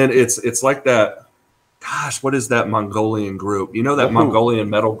 And then it's like that. Gosh, what is that Mongolian group? You know that Mongolian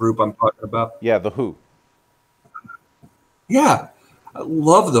metal group I'm talking about? Yeah, the Who. Yeah, I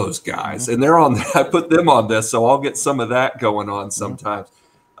love those guys, and they're on. I put them on this, so I'll get some of that going on sometimes.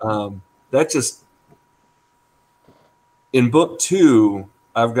 That just in book 2,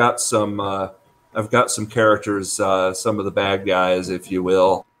 I've got some characters, some of the bad guys, if you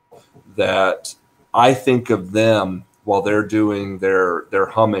will, that I think of them while they're doing their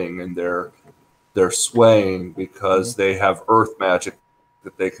humming and they're swaying because they have earth magic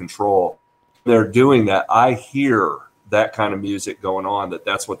that they control. They're doing that. I hear that kind of music going on,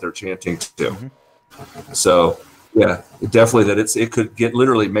 that's what they're chanting to. So yeah, definitely it could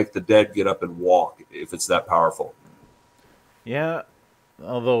literally make the dead get up and walk if it's that powerful. Yeah,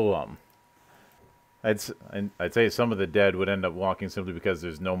 although I'd say some of the dead would end up walking simply because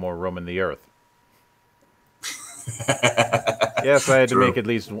there's no more room in the earth. Yes, I had to make at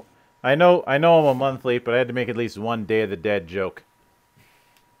least. I know I'm a month late, but I had to make at least one Day of the Dead joke.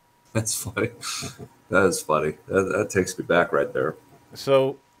 That's funny. That is funny. That takes me back right there.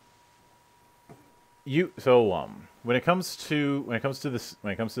 So when it comes to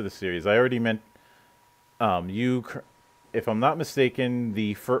the series, I already meant if I'm not mistaken,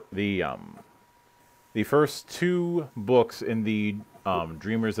 the first 2 books in the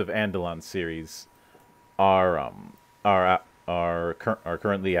Dreamers of Andalon series are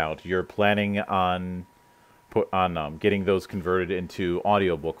currently out. You're planning on getting those converted into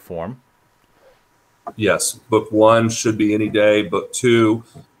audiobook form. Yes, book 1 should be any day. Book 2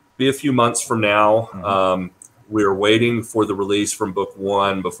 be a few months from now. We're waiting for the release from book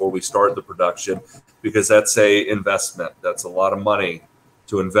 1 before we start the production, because that's a investment. That's a lot of money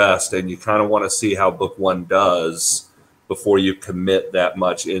to invest, and you kind of want to see how book 1 does before you commit that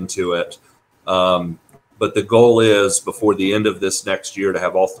much into it. But the goal is before the end of this next year to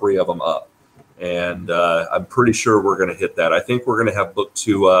have all 3 of them up. And I'm pretty sure we're going to hit that. I think we're going to have book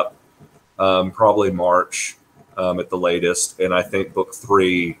 2 up probably March at the latest. And I think book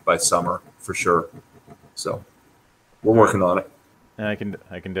 3 by summer for sure. So we're working on it. And I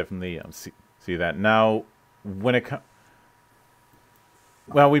can definitely see that. Now, when it comes...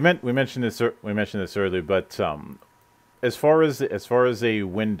 Well, we mentioned this earlier, but as far as a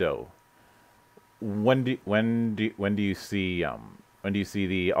window, when do you see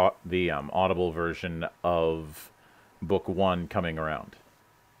the audible version of book 1 coming around?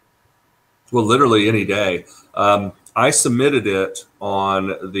 Well, literally any day. I submitted it on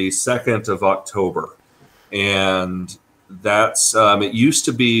the 2nd of October, and that's it used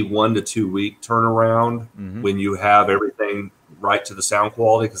to be 1 to 2 week turnaround when you have everything right to the sound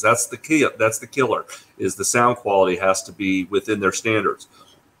quality, because that's the key. That's the killer. Is the sound quality has to be within their standards.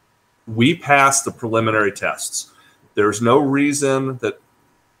 We passed the preliminary tests. There's no reason that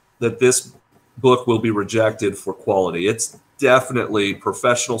this book will be rejected for quality. It's definitely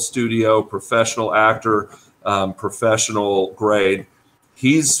professional studio, professional actor, professional grade.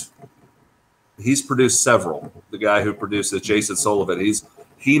 He's produced several. The guy who produces Jason Sullivan,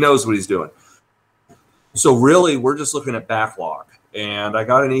 he knows what he's doing. So really, we're just looking at backlog. And I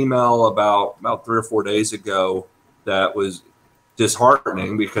got an email about 3 or 4 days ago that was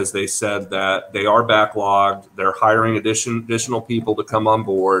disheartening, because they said that they are backlogged. They're hiring additional people to come on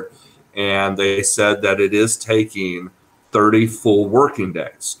board. And they said that it is taking 30 full working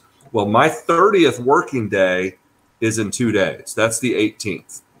days. Well, my 30th working day is in 2 days. That's the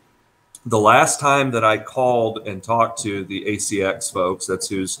 18th. The last time that I called and talked to the ACX folks, that's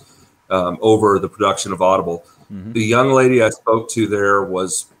who's over the production of Audible, the young lady I spoke to there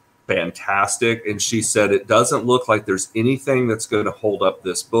was fantastic. And she said, it doesn't look like there's anything that's going to hold up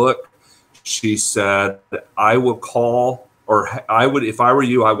this book. She said, I would call, or if I were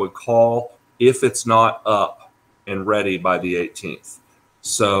you, I would call if it's not up and ready by the 18th.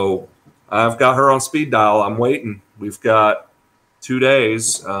 So I've got her on speed dial. I'm waiting. We've got 2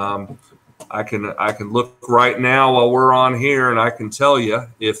 days. I can look right now while we're on here, and I can tell you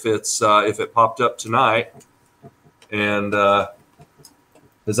if it popped up tonight. And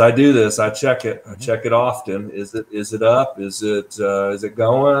as I do this, I check it. I check it often. Is it up? Is it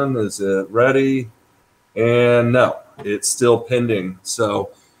going? Is it ready? And no, it's still pending.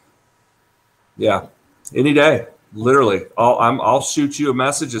 So yeah, any day, literally. I'll shoot you a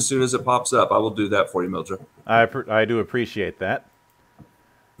message as soon as it pops up. I will do that for you, Mildred. I do appreciate that.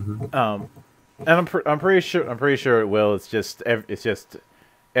 And I'm pretty sure it will.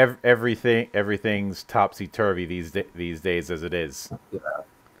 Everything's topsy turvy these days as it is.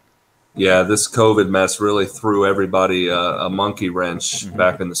 Yeah, this COVID mess really threw everybody a monkey wrench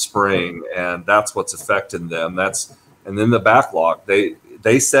back in the spring, and that's what's affecting them. And then the backlog.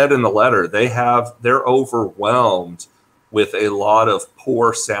 They said in the letter they're overwhelmed with a lot of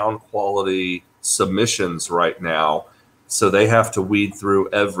poor sound quality submissions right now, so they have to weed through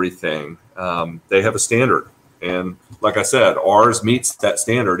everything. They have a standard, and like I said, ours meets that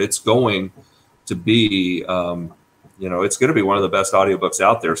standard. It's going to be it's going to be one of the best audiobooks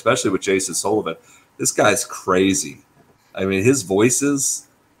out there, especially with Jason Sullivan. This guy's crazy. I mean, his voices,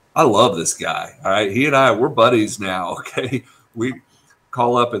 I love this guy. All right. He and I, we're buddies now. Okay. We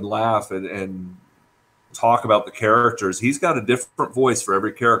call up and laugh and talk about the characters. He's got a different voice for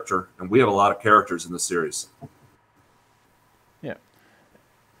every character, and we have a lot of characters in the series. Yeah.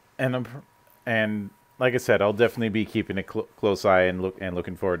 And like I said, I'll definitely be keeping a close eye and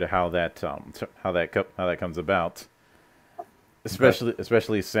looking forward to how that comes about.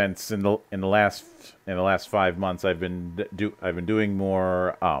 Especially since in the last 5 months I've been doing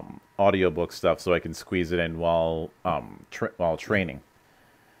more audiobook stuff, so I can squeeze it in while training.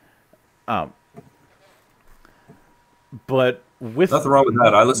 But with nothing wrong with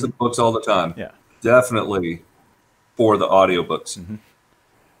that. I listen to books all the time. Yeah, definitely for the audiobooks.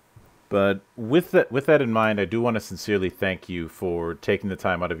 But with that in mind, I do want to sincerely thank you for taking the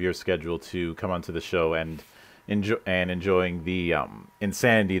time out of your schedule to come onto the show and enjoying the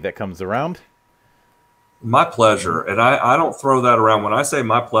insanity that comes around. My pleasure. And I don't throw that around. When I say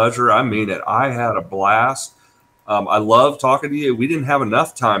my pleasure, I mean it. I had a blast. I love talking to you. We didn't have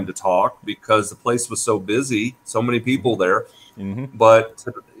enough time to talk because the place was so busy, so many people there. But,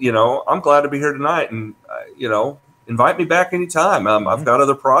 I'm glad to be here tonight. And, invite me back anytime. I've got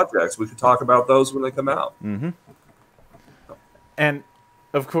other projects. We could talk about those when they come out. And,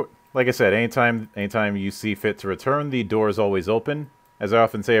 of course, like I said, anytime you see fit to return, the door is always open. As I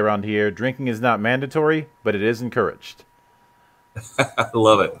often say around here, drinking is not mandatory, but it is encouraged. I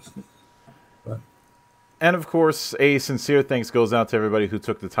love it. And of course, a sincere thanks goes out to everybody who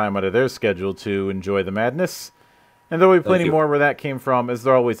took the time out of their schedule to enjoy the madness. And there'll be plenty more where that came from, as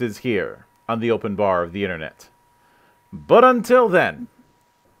there always is here, on the open bar of the internet. But until then,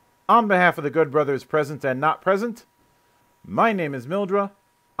 on behalf of the good brothers present and not present, my name is Mildra.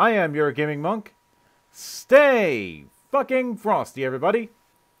 I am your gaming monk. Stay fucking frosty, everybody.